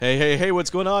Hey,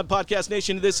 what's going on, Podcast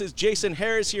Nation? This is Jason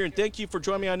Harris here, and thank you for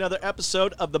joining me on another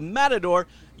episode of the Matador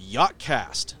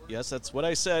Yachtcast. Yes, that's what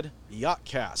I said,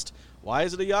 Yachtcast. Why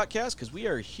is it a Yachtcast? Because we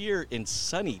are here in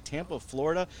sunny Tampa,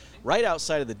 Florida, right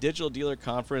outside of the Digital Dealer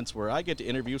Conference, where I get to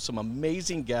interview some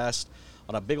amazing guests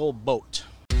on a big old boat.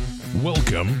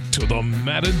 Welcome to the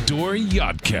Matador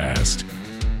Yachtcast.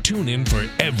 Tune in for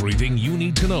everything you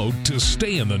need to know to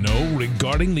stay in the know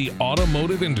regarding the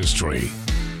automotive industry.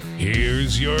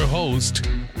 Here's your host,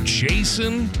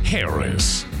 Jason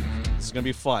Harris. This is going to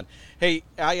be fun. Hey,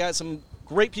 I got some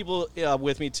great people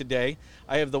with me today.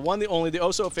 I have the one, the only, the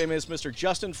oh-so-famous Mr.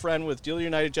 Justin Friend with Dealer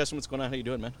United. Justin, what's going on? How you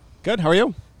doing, man? Good. How are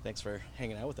you? Thanks for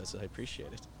hanging out with us. I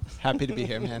appreciate it. Happy to be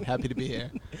here, man. Happy to be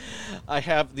here. I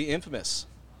have the infamous.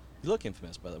 You look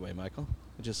infamous, by the way, Michael.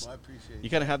 I appreciate it. You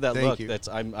kind of have that Thank look. you. That's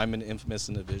I'm an infamous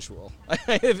individual.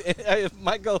 I have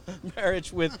Michael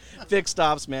Marriage with Fixed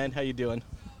Ops, man. How you doing?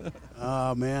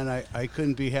 Oh man, I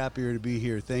couldn't be happier to be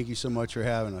here. Thank you so much for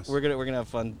having us. We're gonna have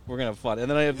fun. We're gonna have fun.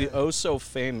 And then I have the oh so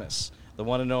famous, the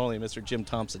one and only Mr. Jim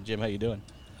Thompson. Jim, how you doing?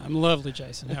 I'm lovely,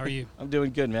 Jason. How are you? I'm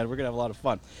doing good, man. We're going to have a lot of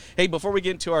fun. Hey, before we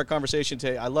get into our conversation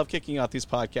today, I love kicking off these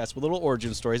podcasts with little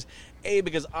origin stories. A,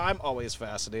 because I'm always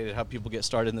fascinated how people get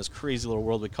started in this crazy little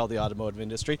world we call the automotive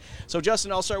industry. So,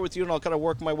 Justin, I'll start with you, and I'll kind of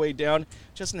work my way down.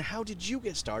 Justin, how did you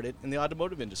get started in the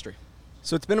automotive industry?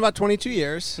 So it's been about 22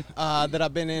 years that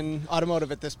I've been in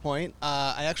automotive at this point.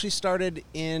 I actually started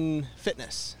in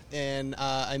fitness, and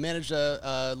I managed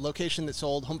a location that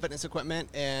sold home fitness equipment,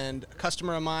 and a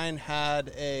customer of mine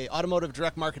had a automotive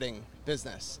direct marketing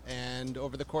business. And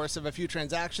over the course of a few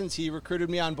transactions, he recruited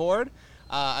me on board.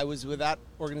 I was with that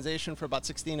organization for about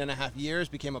 16 and a half years,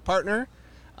 became a partner.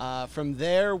 From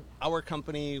there, our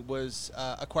company was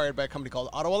acquired by a company called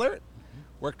Auto Alert.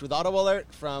 Worked with Auto Alert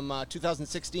from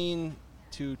 2016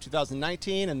 to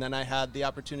 2019, and then I had the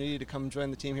opportunity to come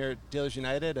join the team here at Dealers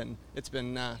United, and it's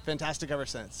been fantastic ever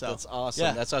since. So that's awesome.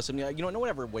 Yeah. That's awesome. Yeah, you know, no one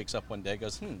ever wakes up one day and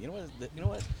goes, you know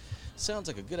what? Sounds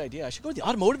like a good idea. I should go to the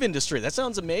automotive industry. That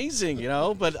sounds amazing, you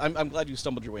know. But I'm glad you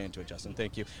stumbled your way into it, Justin.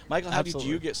 Thank you, Michael. How did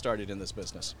you get started in this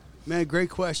business? Man, great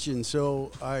question.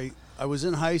 So I was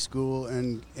in high school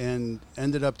and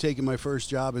ended up taking my first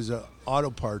job as a auto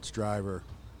parts driver,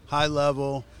 high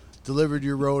level, delivered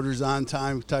your rotors on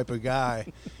time type of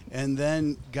guy, and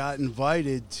then got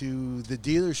invited to the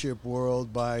dealership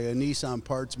world by a Nissan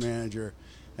parts manager,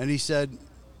 and he said,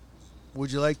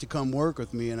 would you like to come work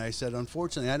with me? And I said,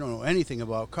 unfortunately, I don't know anything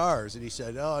about cars. And he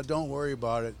said, oh, don't worry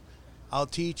about it. I'll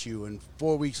teach you. And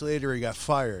 4 weeks later, he got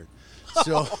fired.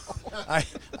 So I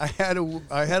had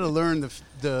to learn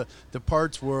the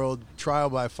parts world trial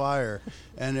by fire,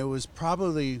 and it was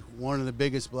probably one of the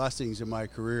biggest blessings in my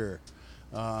career.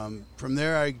 From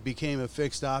there, I became a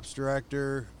fixed ops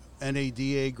director,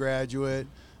 NADA graduate,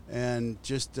 and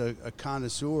just a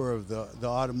connoisseur of the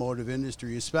automotive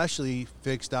industry, especially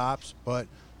fixed ops, but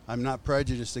I'm not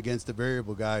prejudiced against the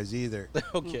variable guys either.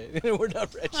 Okay, we're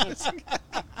not prejudiced.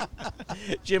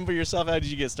 Jim, for yourself, how did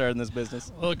you get started in this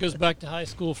business? Well, it goes back to high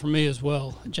school for me as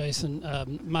well,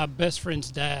 Jason. My best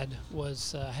friend's dad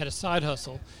had a side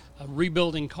hustle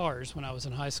rebuilding cars when I was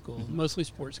in high school, mostly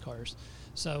sports cars.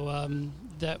 So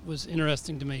that was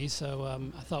interesting to me.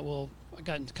 So I thought, well, I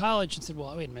got into college and said,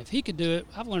 well, wait a minute, if he could do it,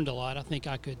 I've learned a lot. I think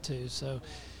I could too. So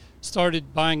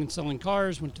started buying and selling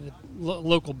cars, went to the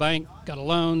local bank, got a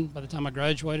loan. By the time I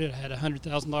graduated, I had a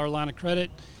 $100,000 line of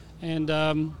credit, and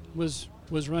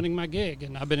was running my gig.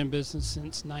 And I've been in business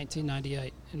since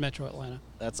 1998 in Metro Atlanta.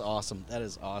 That's awesome. That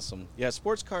is awesome. Yeah,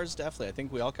 sports cars, definitely. I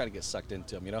think we all kind of get sucked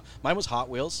into them, you know. Mine was Hot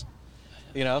Wheels.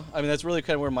 You know, I mean, that's really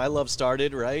kind of where my love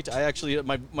started, right? I actually,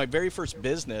 my very first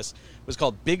business was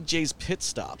called Big J's Pit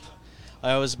Stop.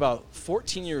 I was about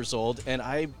 14 years old, and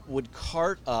I would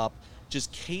cart up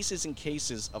just cases and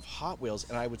cases of Hot Wheels,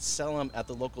 and I would sell them at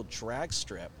the local drag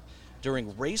strip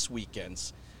during race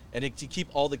weekends, and to keep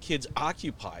all the kids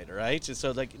occupied, right? And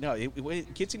so, like, no,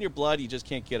 it gets in your blood. You just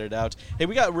can't get it out. Hey,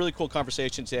 we got a really cool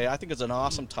conversation today. I think it's an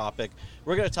awesome topic.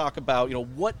 We're going to talk about, you know,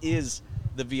 what is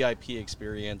the VIP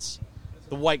experience,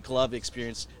 the white glove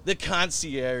experience, the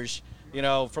concierge. You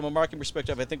know, from a marketing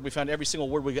perspective, I think we found every single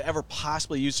word we could ever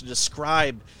possibly use to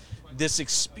describe this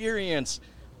experience.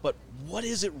 But what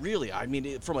is it really? I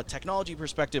mean, from a technology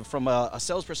perspective, from a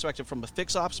sales perspective, from a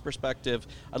fix ops perspective,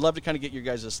 I'd love to kind of get your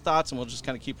guys' thoughts, and we'll just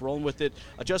kind of keep rolling with it.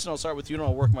 Justin, I'll start with you, and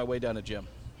I'll work my way down to Jim.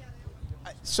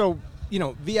 So, you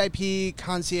know, VIP,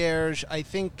 concierge, I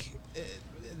think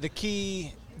the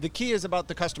key is about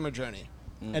the customer journey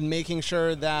and making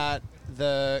sure that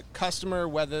the customer,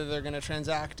 whether they're going to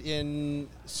transact in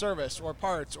service or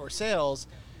parts or sales,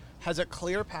 has a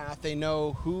clear path. They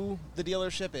know who the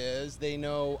dealership is. They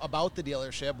know about the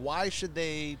dealership. Why should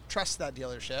they trust that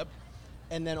dealership?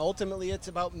 And then ultimately it's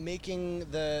about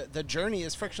making the journey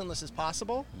as frictionless as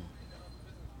possible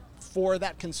for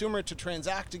that consumer to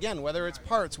transact again, whether it's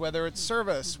parts, whether it's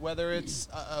service, whether it's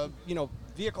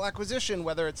vehicle acquisition,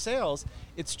 whether it's sales.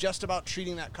 It's just about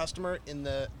treating that customer in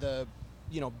the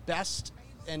best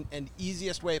and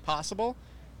easiest way possible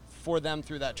for them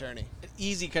through that journey.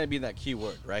 Easy kind of being that key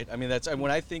word, right? I mean, that's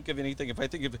when I think of anything, if I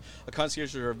think of a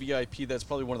concierge or a VIP, that's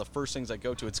probably one of the first things I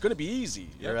go to. It's going to be easy,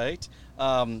 Yep. right?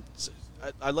 So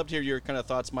I'd love to hear your kind of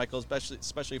thoughts, Michael,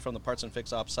 especially from the parts and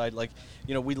fix ops side. Like,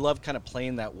 we love kind of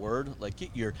playing that word, like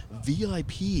get your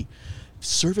VIP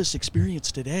service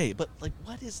experience today. But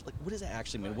what does that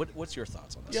actually mean? What's your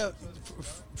thoughts on this? Yeah,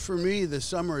 for me, the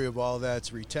summary of all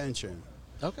that's retention.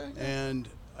 Okay. And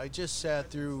I just sat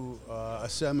through a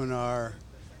seminar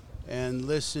and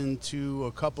listened to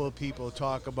a couple of people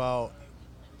talk about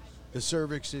the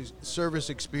service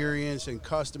experience and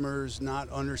customers not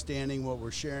understanding what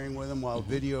we're sharing with them, while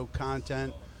video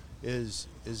content is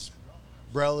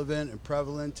relevant and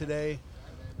prevalent today.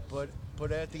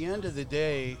 But at the end of the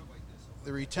day,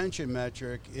 the retention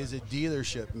metric is a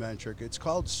dealership metric. It's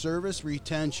called service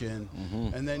retention,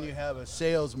 and then you have a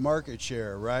sales market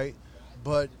share, right?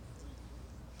 But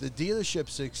the dealership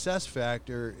success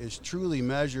factor is truly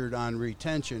measured on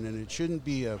retention, and it shouldn't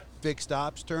be a fixed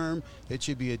ops term. It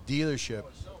should be a dealership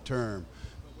term,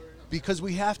 because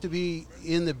we have to be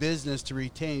in the business to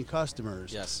retain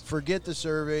customers. Yes. Forget the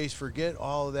surveys, forget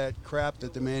all of that crap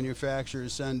that the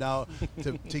manufacturers send out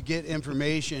to get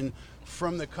information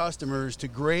from the customers to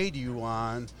grade you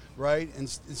on, right?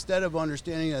 And instead of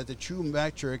understanding that the true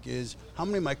metric is how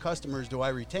many of my customers do I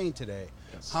retain today?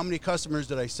 Yes. How many customers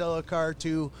did I sell a car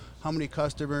to? How many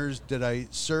customers did I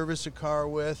service a car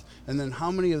with? And then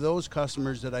how many of those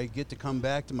customers did I get to come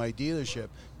back to my dealership?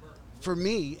 For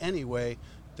me, anyway,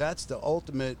 that's the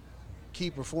ultimate key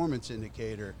performance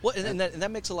indicator. Well, and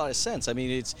that makes a lot of sense. I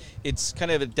mean, it's kind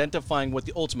of identifying what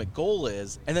the ultimate goal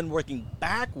is, and then working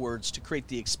backwards to create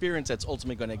the experience that's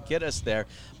ultimately going to get us there.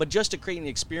 But just to create an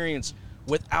experience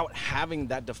without having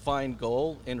that defined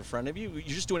goal in front of you, you're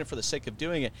just doing it for the sake of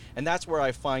doing it. And that's where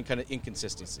I find kind of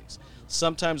inconsistencies.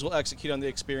 Sometimes we'll execute on the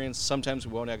experience, sometimes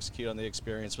we won't execute on the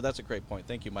experience. But that's a great point.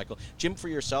 Thank you, Michael. Jim, for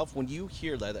yourself, when you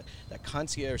hear that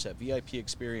concierge, that VIP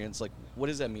experience, like, what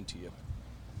does that mean to you?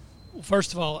 Well,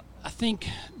 first of all, I think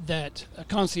that a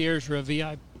concierge or a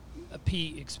VIP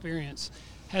experience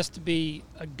has to be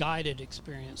a guided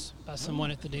experience by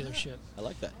someone at the dealership. I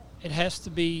like that. It has to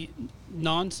be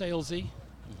non-salesy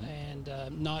and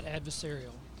not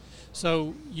adversarial.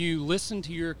 So you listen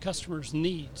to your customers'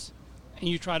 needs and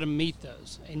you try to meet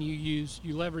those, and you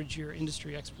leverage your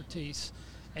industry expertise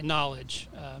and knowledge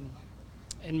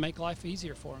and make life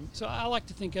easier for them. So I like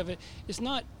to think of it, it's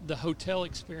not the hotel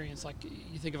experience like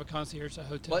you think of a concierge, a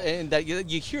hotel. Well, and that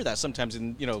you hear that sometimes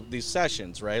in these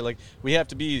sessions, right? Like we have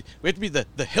to be the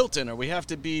Hilton, or we have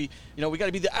to be we got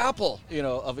to be the Apple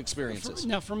of experiences.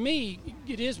 Now for me,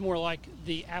 it is more like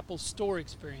the Apple Store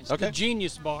experience, okay. The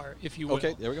Genius Bar, if you will.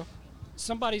 Okay, there we go.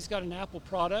 Somebody's got an Apple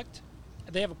product,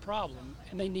 they have a problem,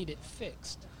 and they need it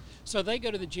fixed. So they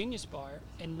go to the Genius Bar,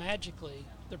 and magically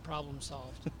their problem's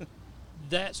solved.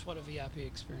 That's what a VIP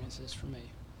experience is for me.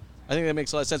 I think that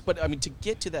makes a lot of sense. But I mean, to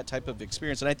get to that type of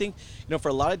experience, and I think for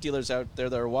a lot of dealers out there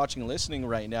that are watching and listening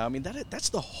right now, I mean that's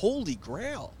the holy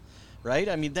grail, right?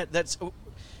 I mean that's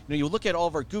you look at all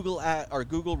of our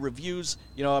Google reviews.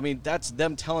 I mean that's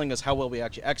them telling us how well we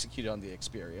actually executed on the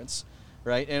experience,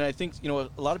 right? And I think a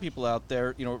lot of people out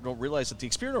there don't realize that the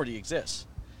experience already exists.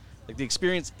 Like the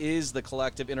experience is the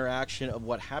collective interaction of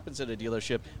what happens at a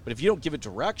dealership, but if you don't give it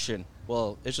direction,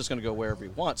 well, it's just going to go wherever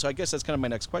you want. So I guess that's kind of my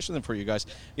next question then for you guys.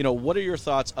 What are your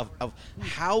thoughts of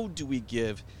how do we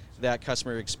give that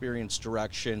customer experience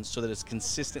direction so that it's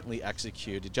consistently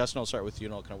executed? Justin, I'll start with you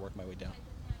and I'll kind of work my way down.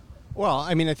 Well,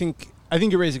 I mean, I think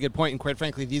you raise a good point, and quite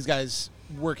frankly, these guys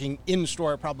working in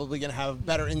store are probably going to have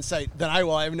better insight than I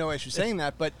will. I have no issue saying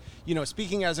that, but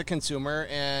speaking as a consumer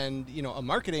and a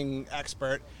marketing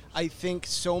expert, I think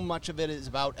so much of it is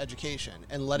about education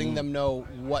and letting them know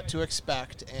what to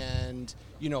expect and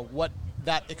what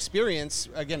that experience.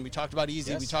 Again, we talked about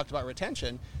easy, yes. We talked about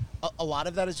retention. A lot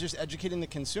of that is just educating the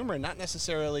consumer, not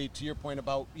necessarily to your point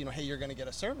about hey, you're going to get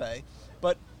a survey,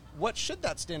 but what should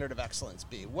that standard of excellence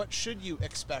be? What should you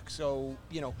expect? So,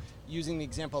 using the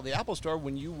example of the Apple Store,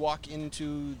 when you walk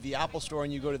into the Apple Store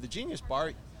and you go to the Genius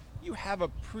Bar, you have a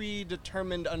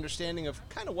predetermined understanding of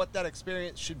kind of what that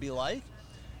experience should be like.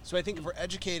 So I think if we're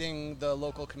educating the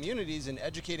local communities and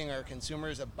educating our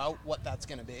consumers about what that's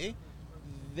going to be,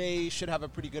 they should have a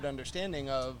pretty good understanding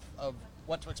of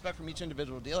what to expect from each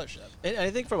individual dealership. And I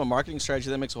think from a marketing strategy,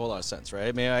 that makes a whole lot of sense, right?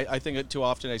 I mean, I think that too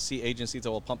often I see agencies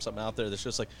that will pump something out there that's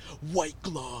just like white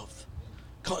glove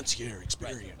concierge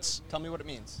experience. Right. Tell me what it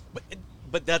means.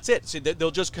 But that's it. So they'll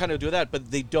just kind of do that,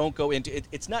 but they don't go into it.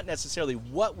 It's not necessarily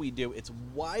what we do; it's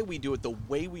why we do it, the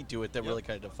way we do it, that really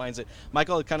kind of defines it.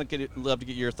 Michael, I'd kind of love to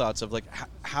get your thoughts of like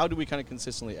how do we kind of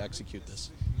consistently execute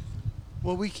this?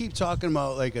 Well, we keep talking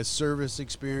about like a service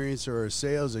experience or a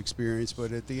sales experience,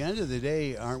 but at the end of the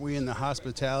day, aren't we in the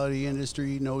hospitality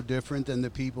industry no different than the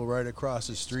people right across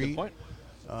the street? Good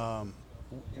point.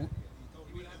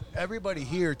 Everybody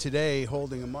here today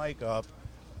holding a mic up,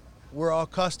 we're all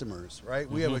customers, right?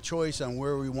 We have a choice on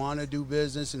where we want to do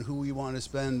business and who we want to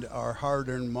spend our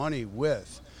hard-earned money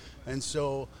with. And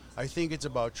so I think it's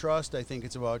about trust. I think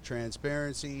it's about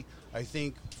transparency. I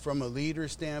think from a leader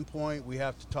standpoint, we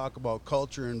have to talk about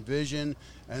culture and vision.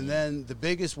 And then the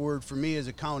biggest word for me is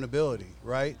accountability,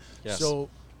 right? Yes. So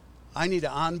I need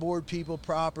to onboard people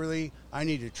properly. I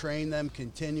need to train them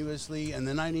continuously, and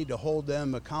then I need to hold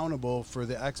them accountable for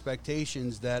the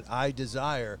expectations that I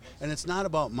desire. And it's not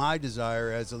about my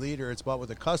desire as a leader, it's about what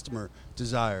the customer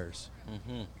desires.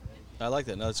 Mm-hmm. I like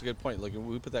that. No, that's a good point. Look, if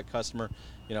we put that customer,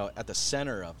 at the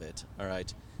center of it, all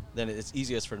right, then it's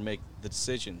easiest for them to make the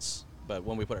decisions. But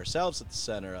when we put ourselves at the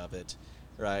center of it,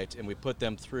 right, and we put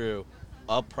them through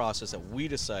a process that we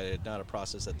decided, not a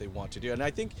process that they want to do. And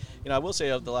I think, I will say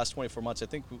of the last 24 months, I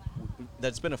think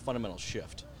that's been a fundamental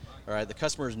shift. All right, the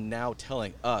customer is now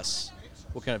telling us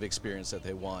what kind of experience that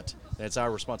they want. And it's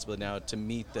our responsibility now to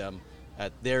meet them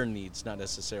at their needs, not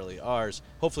necessarily ours.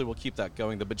 Hopefully we'll keep that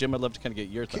going, though. But Jim, I'd love to kind of get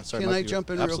your thoughts. Sorry, Can Mike, I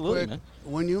jump in absolutely, real quick? Man.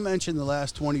 When you mentioned the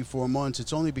last 24 months,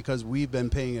 it's only because we've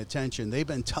been paying attention. They've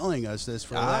been telling us this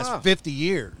for the last 50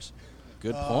 years.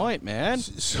 Good point, man.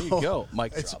 There you go.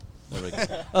 Mic drop. There we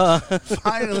go.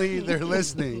 Finally, they're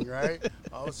listening, right?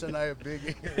 All of a sudden, I have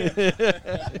big ears.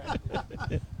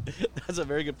 That's a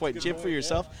very good point. Jim, for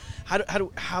yourself,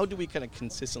 how do we kind of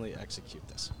consistently execute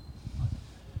this?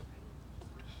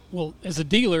 Well, as a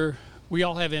dealer, we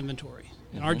all have inventory,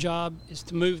 and our job is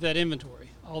to move that inventory,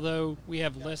 although we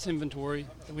have less inventory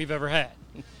than we've ever had.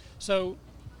 So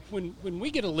when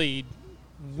we get a lead,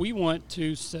 we want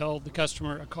to sell the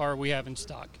customer a car we have in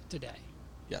stock today.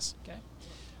 Yes. Okay.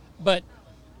 But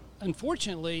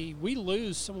unfortunately, we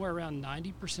lose somewhere around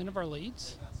 90% of our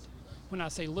leads. When I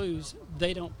say lose,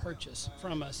 they don't purchase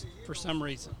from us for some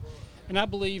reason. And I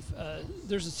believe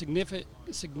there's a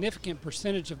significant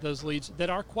percentage of those leads that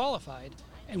are qualified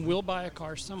and will buy a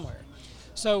car somewhere.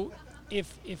 So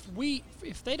if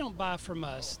they don't buy from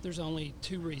us, there's only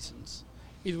two reasons.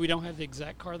 Either we don't have the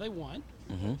exact car they want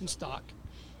in stock,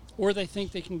 or they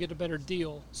think they can get a better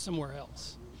deal somewhere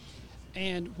else.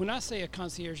 And when I say a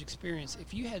concierge experience,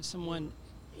 if you had someone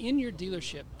in your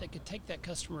dealership that could take that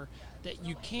customer that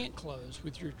you can't close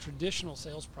with your traditional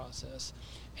sales process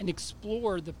and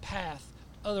explore the path,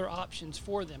 other options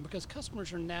for them, because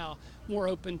customers are now more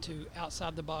open to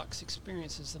outside the box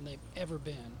experiences than they've ever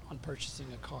been on purchasing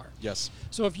a car. Yes.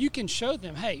 So if you can show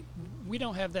them, hey, we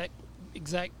don't have that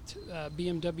exact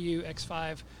BMW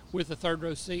X5 with a third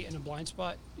row seat and a blind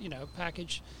spot,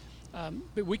 package,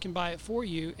 but we can buy it for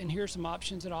you, and here's some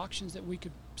options at auctions that we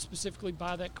could specifically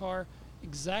buy that car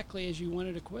exactly as you want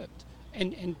it equipped,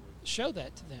 and show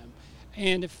that to them.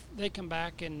 And if they come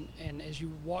back and as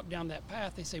you walk down that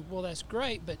path, they say, well, that's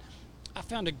great, but I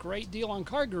found a great deal on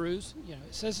Car Gurus. It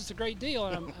says it's a great deal,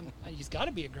 and it's got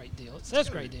to be a great deal. It says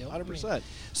great deal. 100%.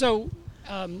 So,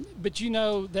 but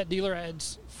that dealer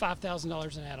adds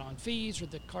 $5,000 in add-on fees, or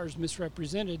the car's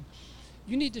misrepresented.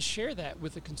 You need to share that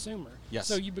with the consumer. Yes.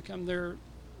 So you become their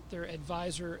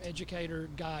advisor, educator,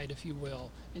 guide, if you will,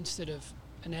 instead of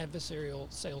an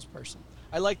adversarial salesperson.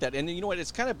 I like that. And you know what?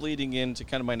 It's kind of bleeding into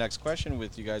kind of my next question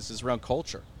with you guys is around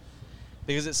culture.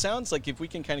 Because it sounds like if we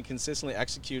can kind of consistently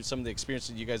execute some of the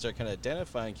experiences you guys are kind of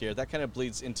identifying here, that kind of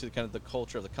bleeds into kind of the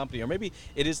culture of the company. Or maybe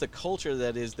it is the culture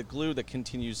that is the glue that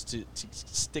continues to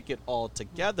stick it all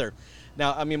together.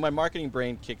 Now, I mean, my marketing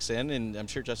brain kicks in, and I'm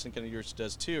sure Justin kind of yours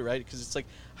does too, right? Because it's like,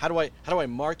 how do I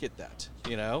market that,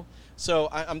 So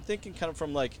I'm thinking kind of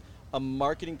from like a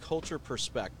marketing culture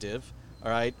perspective. All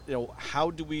right,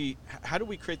 how do we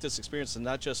create this experience, and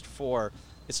it's not just for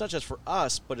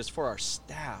us, but it's for our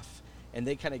staff, and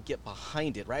they kind of get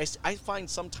behind it, right? I find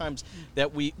sometimes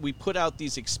that we put out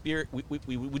these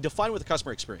we define what the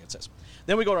customer experience is.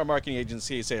 Then we go to our marketing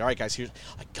agency and say, all right, guys, I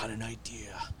got an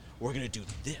idea. We're gonna do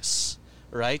this,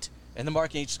 right? And the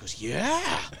marketing agency goes,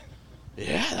 yeah,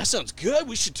 that sounds good.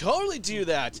 We should totally do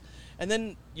that. And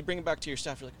then you bring it back to your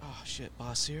staff. You're like, oh shit,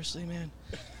 boss, seriously, man.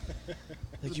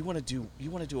 Like you want to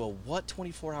do a what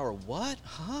 24-hour what?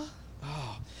 Huh?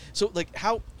 Oh. So like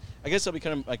how? I guess that'll be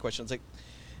kind of my question. It's like,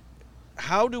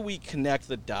 how do we connect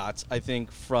the dots? I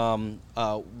think from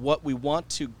what we want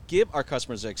to give our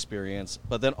customers an experience,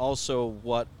 but then also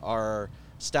what our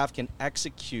staff can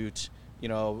execute.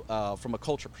 From a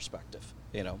culture perspective.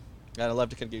 And I'd love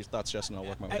to kind of get your thoughts, Justin. I'll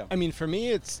work my way down. I mean, for me,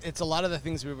 it's a lot of the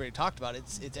things we've already talked about.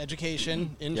 It's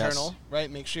education, internal, Yes.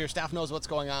 right? Make sure your staff knows what's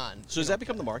going on. So does that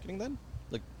become the marketing then?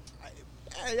 Like,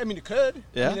 I mean, it could.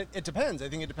 Yeah? I mean, it depends. I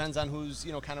think it depends on who's,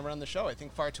 kind of running the show. I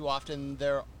think far too often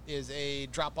there is a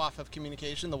drop-off of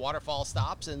communication. The waterfall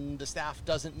stops, and the staff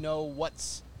doesn't know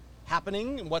what's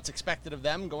happening and what's expected of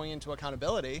them going into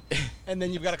accountability. And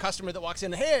then you've got a customer that walks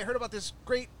in, hey, I heard about this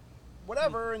great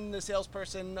whatever, and the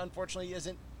salesperson unfortunately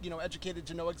isn't educated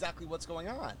to know exactly what's going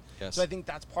on. Yes. So I think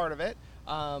that's part of it.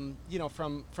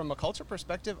 From a culture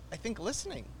perspective, I think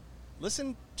listen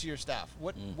to your staff.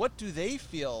 What do they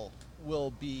feel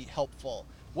will be helpful?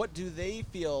 What do they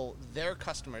feel their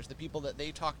customers, the people that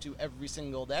they talk to every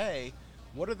single day,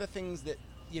 what are the things that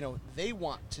they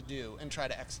want to do and try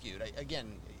to execute?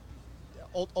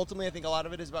 Ultimately, I think a lot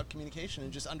of it is about communication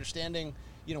and just understanding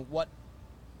what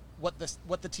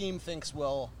the team thinks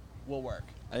will work.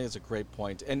 I think it's a great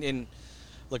point. And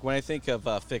look, when I think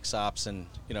of fix ops, and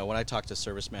when I talk to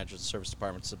service managers and service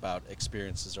departments about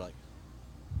experiences, they're like,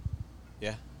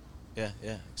 yeah,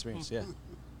 experience, yeah.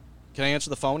 Can I answer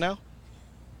the phone now?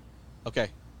 Okay.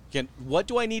 What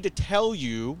do I need to tell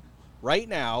you right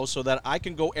now so that I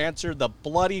can go answer the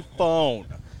bloody phone?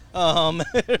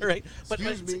 Right?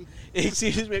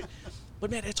 Excuse me. But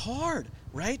man, it's hard,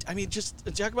 right? I mean, just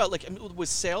talk about with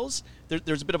sales,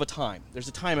 there's a bit of a time. There's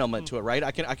a time element to it, right?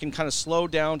 I can kind of slow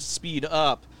down, speed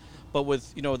up, but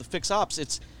with the fix ops,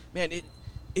 it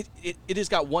has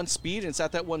got one speed, and it's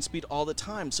at that one speed all the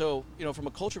time. So from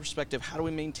a culture perspective, how do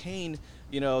we maintain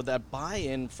that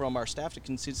buy-in from our staff to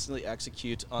consistently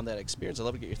execute on that experience? I'd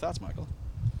love to get your thoughts, Michael.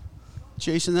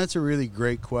 Jason, that's a really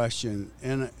great question,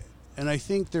 and I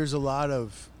think there's a lot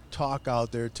of talk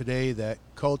out there today that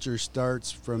culture starts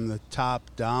from the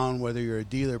top down, whether you're a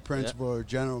dealer, principal, or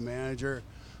general manager.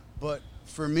 But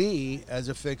for me, as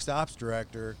a fixed ops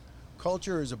director,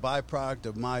 culture is a byproduct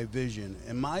of my vision.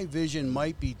 And my vision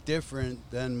might be different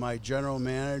than my general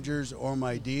managers or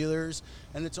my dealers.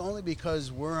 And it's only because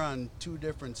we're on two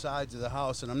different sides of the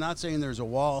house. And I'm not saying there's a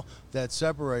wall that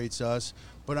separates us,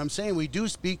 but I'm saying we do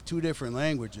speak two different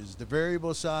languages. The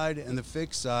variable side and the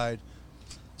fixed side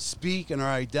speak and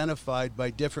are identified by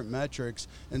different metrics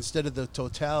instead of the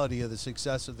totality of the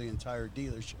success of the entire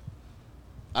dealership.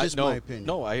 Just my opinion.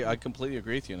 No, I completely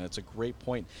agree with you, and that's a great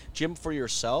point. Jim, for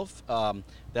yourself,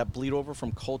 that bleed over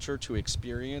from culture to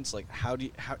experience, like how do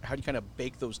you kind of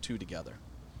bake those two together?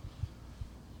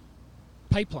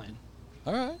 Pay plan.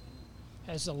 All right.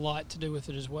 Has a lot to do with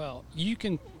it as well. You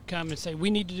can come and say, we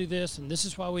need to do this, and this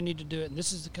is why we need to do it, and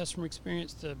this is the customer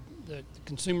experience the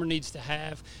consumer needs to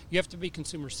have. You have to be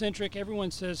consumer-centric. Everyone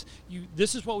says,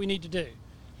 this is what we need to do.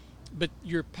 But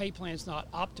your pay plan is not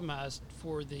optimized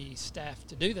for the staff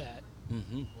to do that,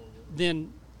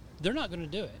 then they're not going to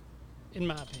do it, in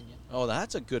my opinion. Oh,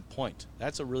 that's a good point.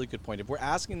 That's a really good point. If we're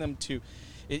asking them to,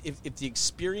 if the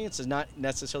experience is not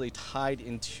necessarily tied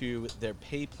into their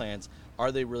pay plans,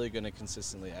 are they really going to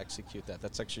consistently execute that?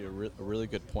 That's actually a really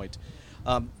good point.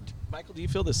 Michael, do you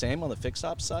feel the same on the fixed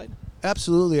ops side?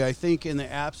 Absolutely. I think in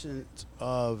the absence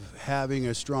of having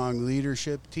a strong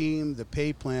leadership team, the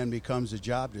pay plan becomes a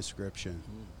job description.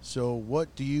 So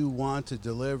what do you want to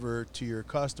deliver to your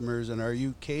customers, and are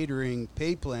you catering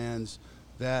pay plans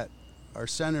that are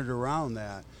centered around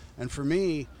that? And for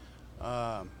me,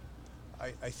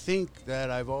 I think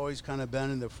that I've always kind of been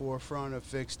in the forefront of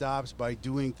fixed ops by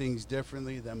doing things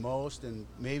differently than most, and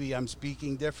maybe I'm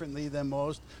speaking differently than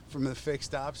most from the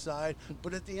fixed ops side.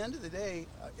 But at the end of the day,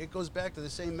 it goes back to the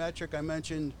same metric I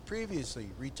mentioned previously: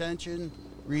 retention,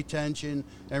 retention,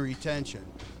 and retention.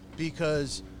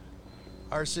 Because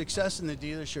our success in the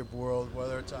dealership world,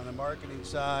 whether it's on the marketing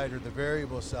side or the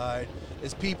variable side,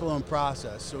 is people and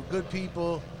process. So good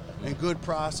people and good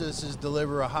processes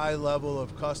deliver a high level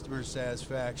of customer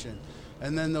satisfaction.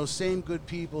 And then those same good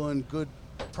people and good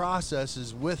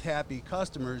processes with happy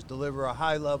customers deliver a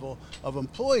high level of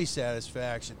employee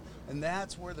satisfaction. And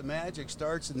that's where the magic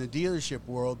starts in the dealership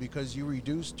world, because you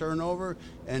reduce turnover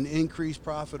and increase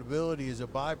profitability as a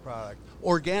byproduct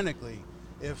organically.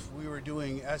 if we were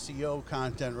doing SEO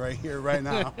content right here, right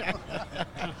now.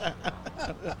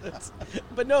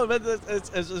 But no,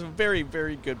 it's a very,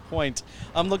 very good point.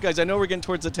 Look, guys, I know we're getting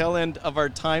towards the tail end of our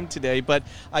time today, but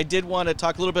I did want to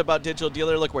talk a little bit about Digital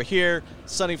Dealer. Look, we're here,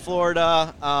 sunny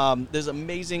Florida. There's an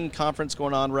amazing conference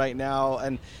going on right now,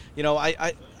 and you know,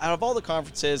 I out of all the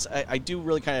conferences, I do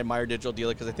really kind of admire Digital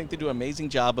Dealer because I think they do an amazing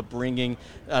job of bringing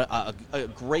a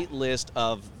great list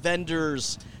of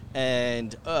vendors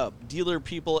and dealer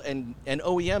people and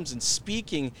OEMs and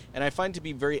speaking, and I find to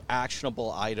be very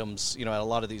actionable items, you know, at a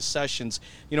lot of these sessions.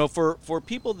 You know, for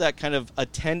people that kind of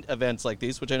attend events like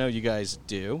these, which I know you guys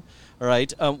do, all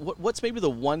right, what's maybe the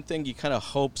one thing you kind of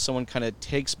hope someone kind of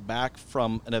takes back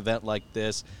from an event like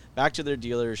this, back to their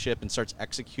dealership and starts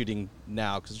executing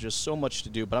now, because there's just so much to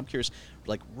do. But I'm curious,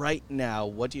 like right now,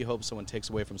 what do you hope someone takes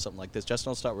away from something like this? Justin,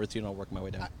 I'll start with you and I'll work my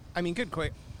way down. I mean,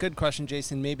 good question,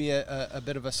 Jason. Maybe a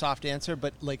bit of a soft answer,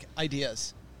 but like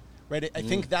ideas, right? I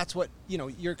think that's what, you know,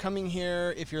 you're coming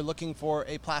here, if you're looking for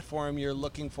a platform, you're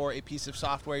looking for a piece of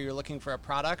software, you're looking for a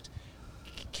product.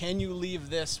 Can you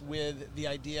leave this with the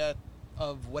idea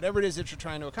of whatever it is that you're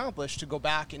trying to accomplish to go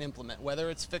back and implement,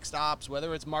 whether it's fixed ops,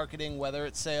 whether it's marketing, whether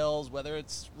it's sales, whether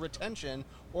it's retention,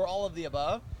 or all of the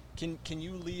above? Can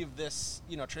you leave this,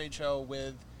 you know, trade show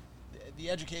with the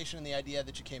education and the idea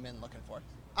that you came in looking for?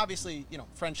 Obviously, you know,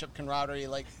 friendship, camaraderie,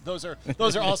 like those are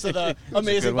also the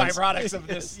amazing byproducts of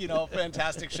this, you know,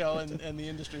 fantastic show and the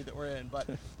industry that we're in. But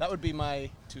that would be my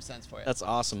 2 cents for you. That's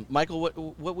awesome. Michael,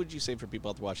 what would you say for people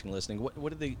out there watching and listening?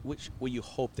 Which will you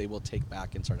hope they will take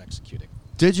back and start executing?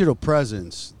 Digital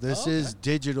presence. This is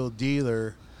Digital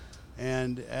Dealer.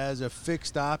 And as a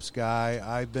fixed ops guy,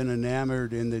 I've been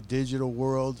enamored in the digital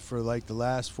world for like the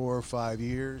last 4 or 5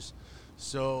 years.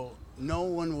 So no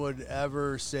one would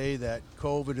ever say that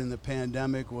COVID and the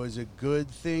pandemic was a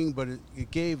good thing, but it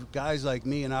gave guys like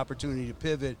me an opportunity to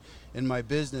pivot in my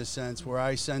business sense, where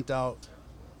I sent out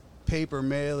paper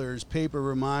mailers, paper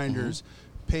reminders,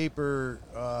 paper,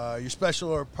 your special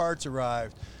order parts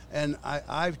arrived. And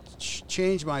I've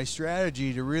changed my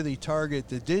strategy to really target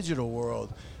the digital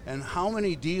world. And how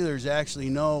many dealers actually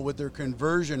know what their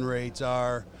conversion rates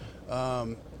are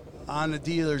on a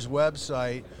dealer's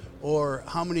website, or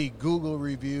how many Google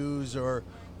reviews, or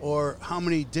how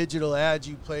many digital ads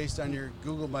you placed on your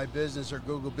Google My Business or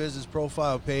Google Business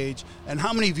profile page, and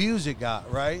how many views it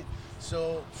got, right?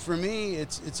 So for me,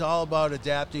 it's all about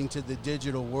adapting to the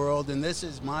digital world, and this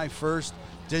is my first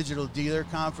Digital Dealer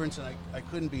Conference, and I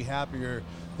couldn't be happier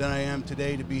than I am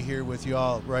today to be here with you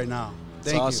all right now.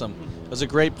 That's awesome. It was a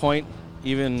great point,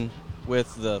 even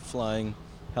with the flying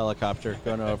helicopter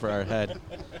going over our head.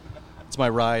 It's my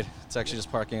ride. It's actually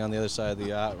just parking on the other side of the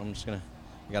yacht.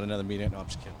 I got another meeting. No, I'm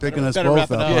just kidding. Picking us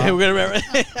both up. Yeah, we're going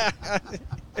to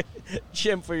remember.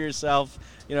 Jim, for yourself,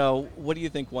 you know, what do you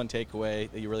think one takeaway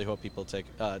that you really hope people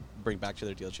bring back to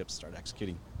their dealerships and start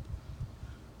executing?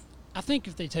 I think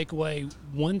if they take away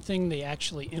one thing they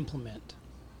actually implement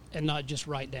and not just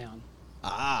write down.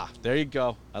 There you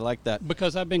go. I like that.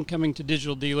 Because I've been coming to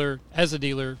Digital Dealer as a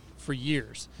dealer for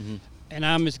years, and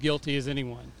I'm as guilty as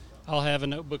anyone. I'll have a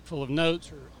notebook full of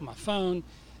notes or on my phone,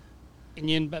 and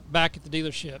you end back at the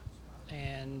dealership,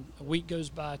 and a week goes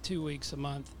by, 2 weeks, a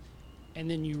month, and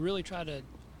then you really try to,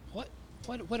 what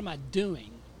am I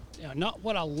doing? You know, not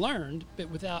what I learned,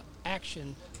 but without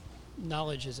action,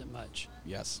 knowledge isn't much.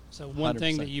 Yes. So one 100%.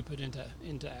 thing that you put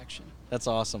into action. That's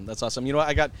awesome. That's awesome. You know,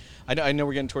 I know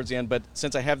we're getting towards the end, but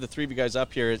since I have the three of you guys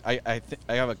up here, I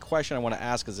have a question I want to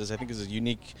ask. I think is a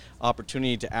unique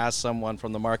opportunity to ask someone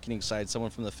from the marketing side,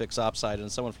 someone from the fix op side,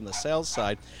 and someone from the sales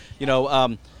side. You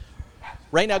know,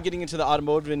 right now getting into the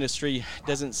automotive industry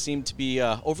doesn't seem to be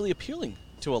overly appealing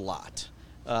to a lot.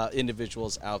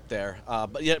 Individuals out there,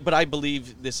 but I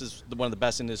believe this is one of the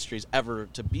best industries ever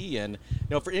to be in. You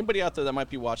know, for anybody out there that might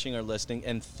be watching or listening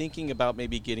and thinking about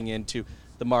maybe getting into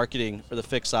the marketing or the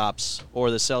fix ops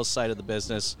or the sales side of the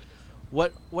business,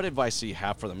 what advice do you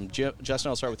have for them? Justin,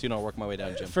 I'll start with you and I'll work my way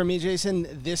down, Jim. For me, Jason,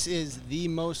 this is the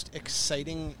most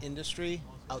exciting industry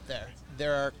out there.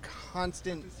 There are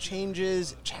constant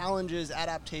changes, challenges,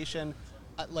 adaptation.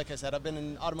 Like I said, I've been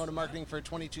in automotive marketing for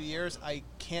 22 years. I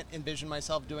can't envision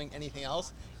myself doing anything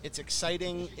else. It's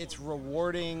exciting. It's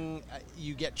rewarding.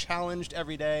 You get challenged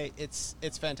every day. It's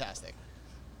fantastic.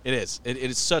 It is. It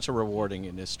is such a rewarding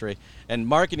industry. And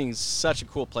marketing is such a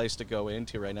cool place to go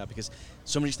into right now because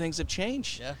so many things have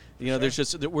changed. Yeah, you know, there's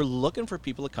just, we're looking for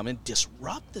people to come and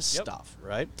disrupt this stuff,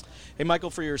 right? Hey, Michael,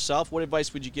 for yourself, what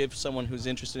advice would you give someone who's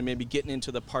interested in maybe getting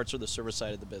into the parts or the service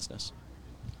side of the business?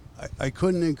 I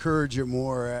couldn't encourage it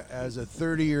more. As a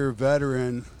 30-year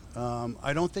veteran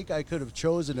I don't think I could have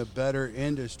chosen a better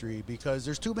industry because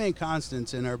there's two main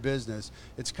constants in our business.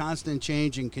 It's constant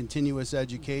change and continuous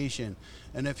education.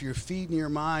 And if you're feeding your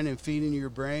mind and feeding your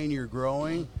brain, you're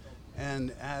growing.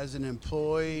 And as an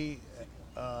employee,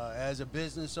 as a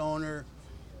business owner,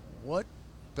 what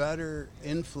better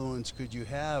influence could you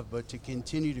have but to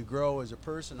continue to grow as a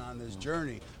person on this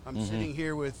journey? I'm sitting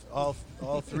here with all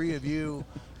three of you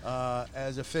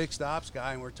as a fixed ops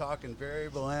guy, and we're talking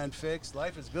variable and fixed.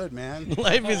 Life is good, man.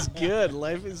 Life is good.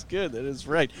 Life is good. That is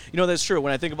right. You know, that's true.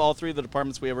 When I think of all three of the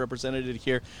departments we have represented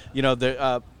here, you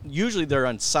know, usually they're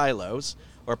on silos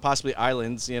or possibly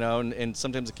islands, you know, and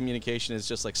sometimes the communication is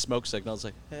just like smoke signals,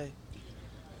 like, hey,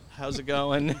 how's it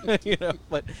going? You know,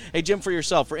 but hey, Jim, for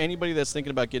yourself, for anybody that's thinking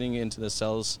about getting into the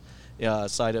sales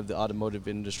side of the automotive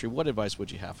industry, what advice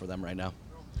would you have for them right now?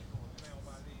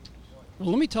 Well,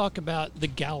 let me talk about the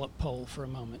Gallup poll for a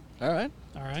moment. All right.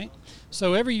 All right.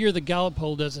 So every year the Gallup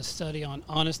poll does a study on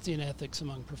honesty and ethics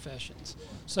among professions.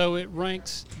 So it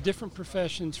ranks different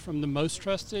professions from the most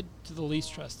trusted to the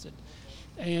least trusted.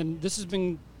 And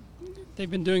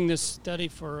they've been doing this study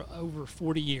for over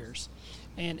 40 years.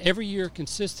 And every year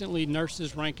consistently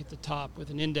nurses rank at the top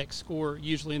with an index score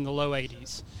usually in the low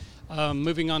 80s.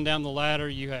 Moving on down the ladder,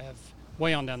 you have,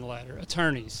 way on down the ladder,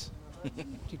 attorneys.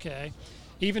 Okay.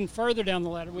 Even further down the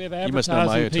ladder, we have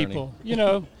advertising people, you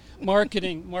know,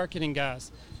 marketing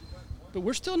guys. But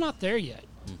we're still not there yet.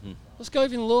 Mm-hmm. Let's go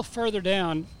even a little further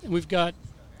down, and we've got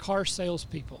car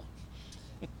salespeople.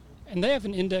 And they have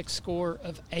an index score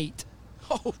of 8.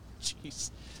 Oh,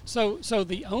 jeez. So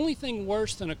the only thing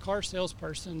worse than a car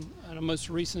salesperson in a most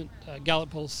recent Gallup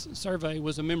poll survey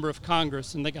was a member of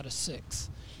Congress, and they got a 6.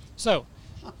 So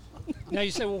now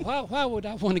you say, well, why would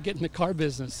I want to get in the car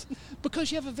business?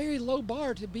 Because you have a very low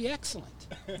bar to be excellent.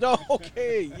 No,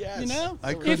 okay, yes. You know?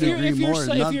 I couldn't agree more.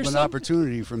 Nothing but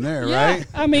opportunity from there, yeah, right?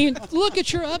 I mean, look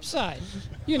at your upside.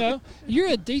 You know, you're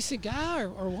a decent guy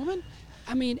or woman.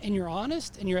 I mean, and you're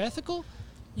honest and you're ethical.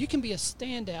 You can be a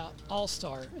standout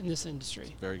all-star in this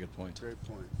industry. Very good point. Great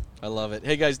point. I love it.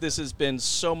 Hey, guys, this has been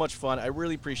so much fun. I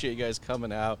really appreciate you guys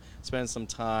coming out, spending some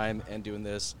time, and doing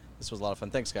this. This was a lot of fun.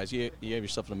 Thanks, guys. You have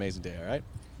yourself an amazing day, all right?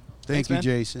 Thanks, you, man.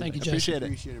 Jason. Thank you, Jason.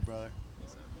 Appreciate it, brother.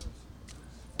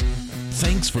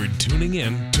 Thanks for tuning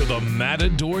in to the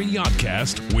Matador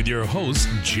Yachtcast with your host,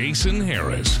 Jason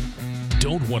Harris.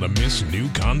 Don't want to miss new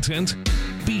content?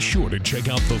 Be sure to check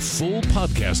out the full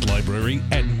podcast library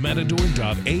at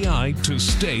matador.ai to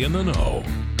stay in the know.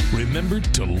 Remember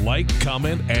to like,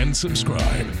 comment, and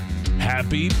subscribe.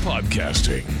 Happy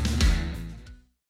podcasting.